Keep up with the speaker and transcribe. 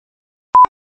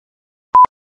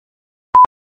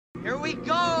Here we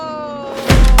go!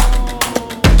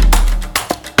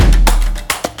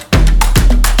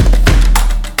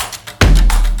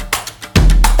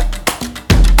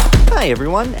 Hi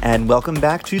everyone, and welcome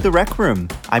back to The Rec Room.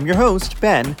 I'm your host,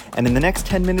 Ben, and in the next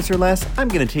 10 minutes or less, I'm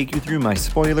going to take you through my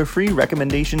spoiler-free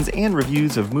recommendations and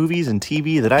reviews of movies and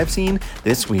TV that I've seen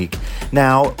this week.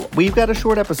 Now, we've got a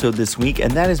short episode this week,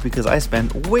 and that is because I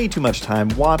spent way too much time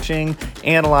watching,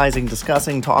 analyzing,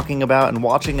 discussing, talking about, and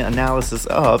watching analysis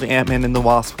of Ant-Man and the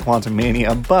Wasp: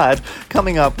 Quantumania. But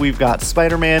coming up, we've got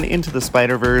Spider-Man Into the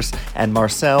Spider-Verse and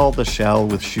Marcel the Shell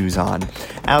with Shoes On.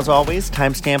 As always,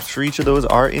 timestamps for each of those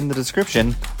are in the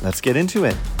description. Let's get into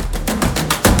it.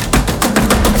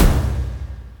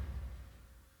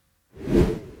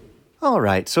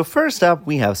 Alright, so first up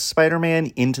we have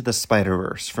Spider-Man Into the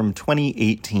Spider-Verse from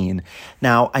 2018.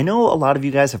 Now, I know a lot of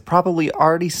you guys have probably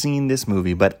already seen this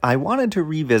movie, but I wanted to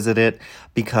revisit it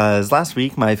because last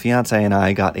week my fiance and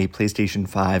I got a PlayStation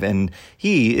 5 and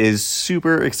he is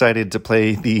super excited to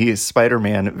play the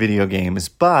Spider-Man video games,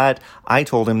 but I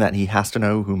told him that he has to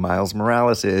know who Miles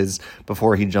Morales is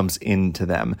before he jumps into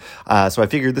them. So I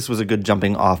figured this was a good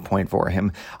jumping off point for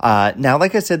him. Now,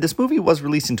 like I said, this movie was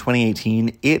released in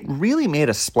 2018. It really made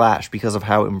a splash because of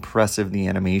how impressive the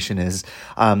animation is.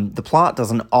 The plot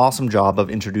does an awesome job of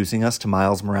introducing us to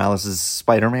Miles Morales'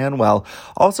 Spider-Man while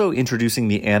also introducing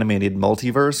the animated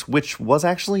multiverse, which was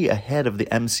actually ahead of the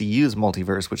MCU's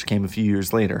multiverse, which came a few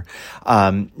years later.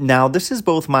 Now, this is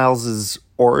both Miles's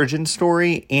origin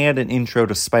story and an intro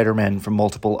to Spider-Man from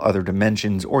multiple other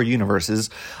dimensions or universes,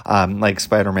 like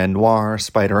Spider-Man Noir,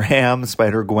 Spider-Ham,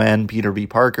 Spider-Gwen, Peter B.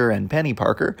 Parker, and Penny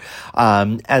Parker,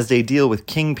 as they deal with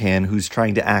Kingpin, who's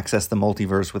trying to access the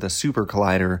multiverse with a super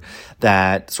collider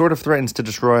that sort of threatens to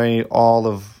destroy all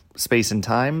of space and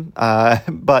time,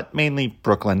 but mainly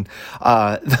Brooklyn.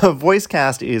 The voice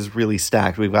cast is really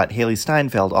stacked. We've got Haley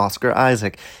Steinfeld, Oscar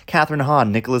Isaac, Kathryn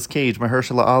Hahn, Nicolas Cage,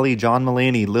 Mahershala Ali, John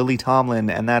Mulaney, Lily Tomlin,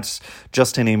 and that's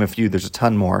just to name a few. There's a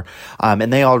ton more.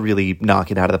 And they all really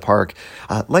knock it out of the park.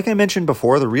 Like I mentioned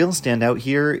before, the real standout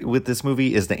here with this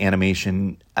movie is the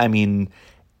animation. I mean,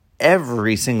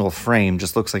 every single frame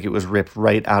just looks like it was ripped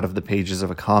right out of the pages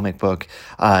of a comic book.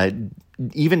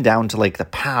 Even down to like the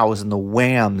pows and the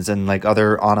whams and like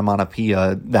other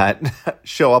onomatopoeia that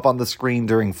show up on the screen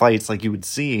during fights like you would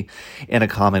see in a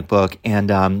comic book.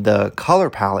 And the color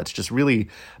palettes just really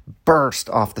burst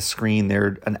off the screen.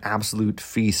 They're an absolute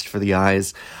feast for the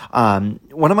eyes.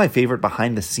 One of my favorite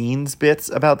behind the scenes bits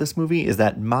about this movie is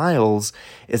that Miles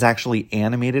is actually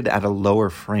animated at a lower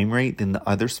frame rate than the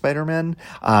other Spider-Men.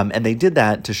 And they did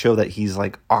that to show that he's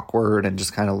like awkward and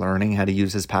just kind of learning how to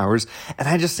use his powers. And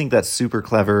I just think that's super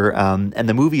clever. And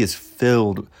the movie is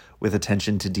filled with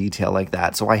attention to detail like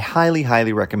that. So I highly,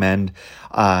 highly recommend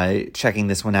checking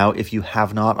this one out if you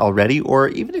have not already, or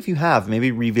even if you have,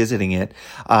 maybe revisiting it,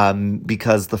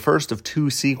 because the first of two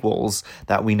sequels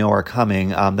that we know are coming,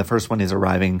 the first one is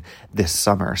arriving this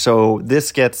summer. So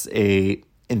this gets a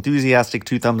enthusiastic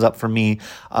 2 thumbs up from me.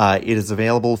 It is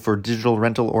available for digital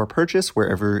rental or purchase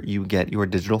wherever you get your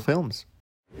digital films.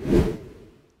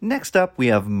 Next up, we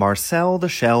have Marcel the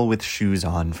Shell with Shoes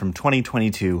On from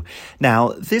 2022. Now,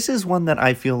 this is one that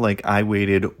I feel like I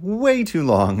waited way too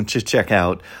long to check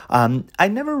out. I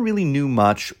never really knew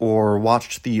much or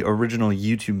watched the original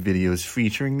YouTube videos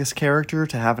featuring this character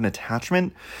to have an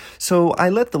attachment, so I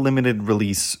let the limited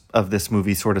release of this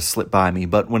movie sort of slip by me,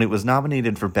 but when it was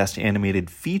nominated for Best Animated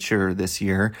Feature this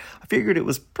year, I figured it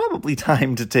was probably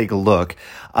time to take a look.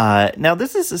 Now,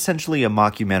 this is essentially a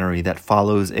mockumentary that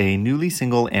follows a newly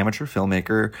single amateur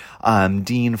filmmaker,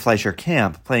 Dean Fleischer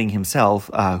Camp, playing himself,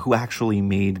 who actually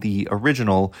made the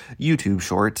original YouTube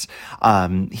shorts.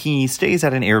 He stays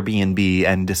at an Airbnb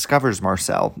and discovers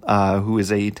Marcel, who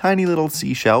is a tiny little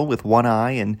seashell with one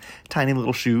eye and tiny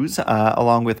little shoes,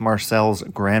 along with Marcel's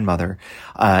grandmother.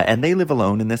 And they live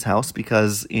alone in this house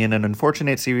because in an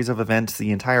unfortunate series of events,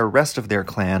 the entire rest of their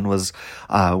clan was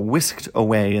whisked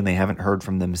away and they haven't heard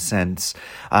from them since.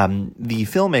 The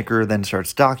filmmaker then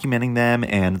starts documenting them,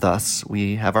 and thus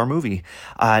we have our movie.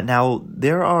 Now,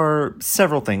 there are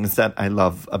several things that I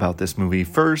love about this movie.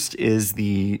 First is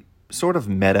the sort of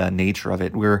meta nature of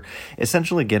it. We're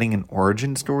essentially getting an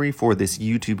origin story for this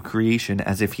YouTube creation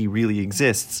as if he really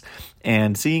exists,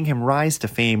 and seeing him rise to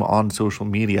fame on social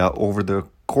media over the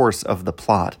course of the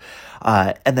plot.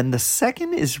 And then the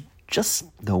second is just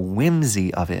the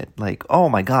whimsy of it. Like, oh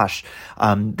my gosh,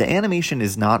 the animation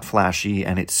is not flashy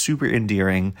and it's super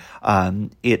endearing.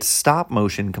 It's stop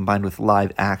motion combined with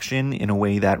live action in a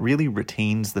way that really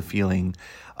retains the feeling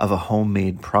of a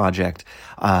homemade project.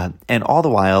 And all the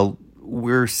while,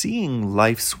 we're seeing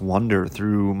life's wonder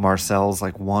through Marcel's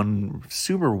like one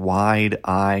super wide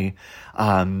eye.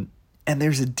 And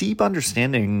there's a deep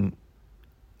understanding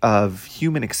of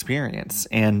human experience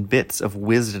and bits of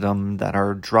wisdom that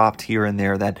are dropped here and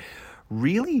there that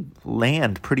really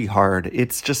land pretty hard.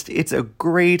 It's a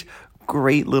great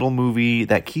little movie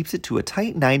that keeps it to a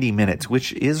tight 90 minutes,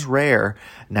 which is rare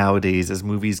nowadays as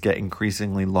movies get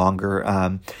increasingly longer.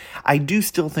 I do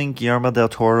still think Guillermo del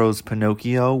Toro's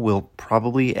Pinocchio will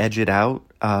probably edge it out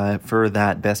for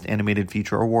that Best Animated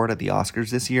Feature award at the Oscars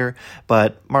this year,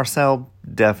 but Marcel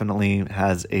definitely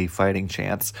has a fighting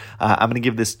chance. I'm going to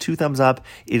give this 2 thumbs up.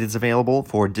 It is available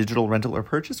for digital rental or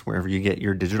purchase wherever you get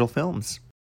your digital films.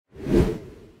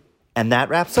 And that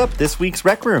wraps up this week's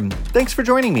Rec Room. Thanks for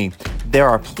joining me. There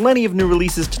are plenty of new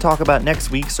releases to talk about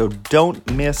next week, so don't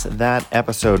miss that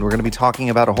episode. We're going to be talking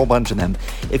about a whole bunch of them.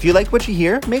 If you like what you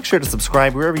hear, make sure to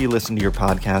subscribe wherever you listen to your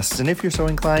podcasts, and if you're so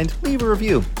inclined, leave a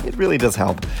review. It really does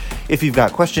help. If you've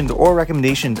got questions or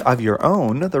recommendations of your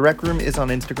own, the Rec Room is on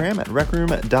Instagram at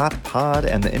recroom.pod,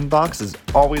 and the inbox is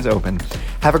always open.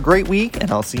 Have a great week,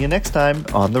 and I'll see you next time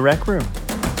on the Rec Room.